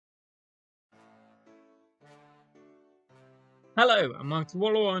Hello, and welcome to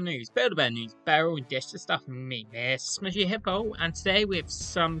Walla Walla News, Build-A-Bear News, barrel and dish the stuff with me, Miss Smushy Hippo, and today we have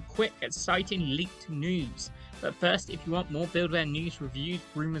some quick, exciting leaked news. But first, if you want more Build-A-Bear news, reviews,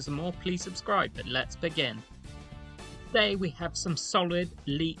 rumours and more, please subscribe, but let's begin. Today we have some solid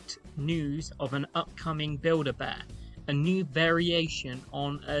leaked news of an upcoming Build-A-Bear, a new variation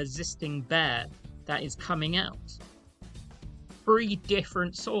on an existing bear that is coming out. 3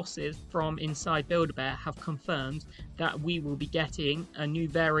 different sources from inside Build-A-Bear have confirmed that we will be getting a new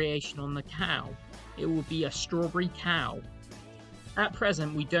variation on the cow. It will be a strawberry cow. At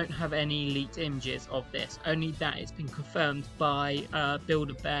present, we don't have any leaked images of this, only that it's been confirmed by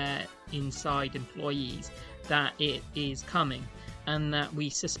Build-A-Bear inside employees that it is coming, and that we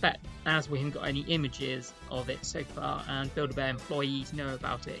suspect, as we haven't got any images of it so far and Build-A-Bear employees know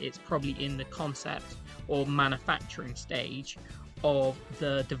about it, it's probably in the concept or manufacturing stage of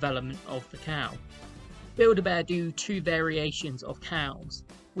the development of the cow. Build-A-Bear do 2 variations of cows.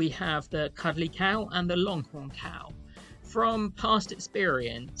 We have the cuddly cow and the longhorn cow. From past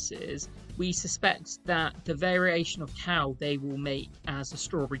experiences, we suspect that the variation of cow they will make as a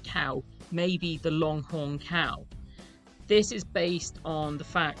strawberry cow may be the longhorn cow. This is based on the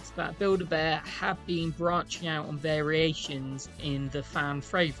fact that Build-A-Bear have been branching out on variations in the fan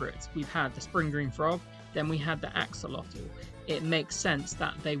favourites. We've had the spring green frog, then we had the axolotl. It makes sense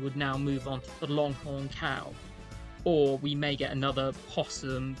that they would now move on to the longhorn cow, or we may get another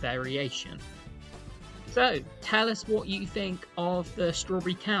possum variation. So tell us what you think of the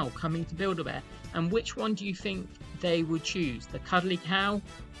strawberry cow coming to Build-A-Bear, and which one do you think they would choose, the cuddly cow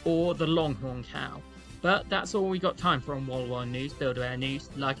or the longhorn cow? But that's all we got time for on Walla Walla News, Build-A-Bear News.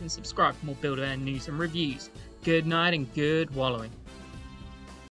 Like and subscribe for more Build-A-Bear news and reviews. Good night and good wallowing.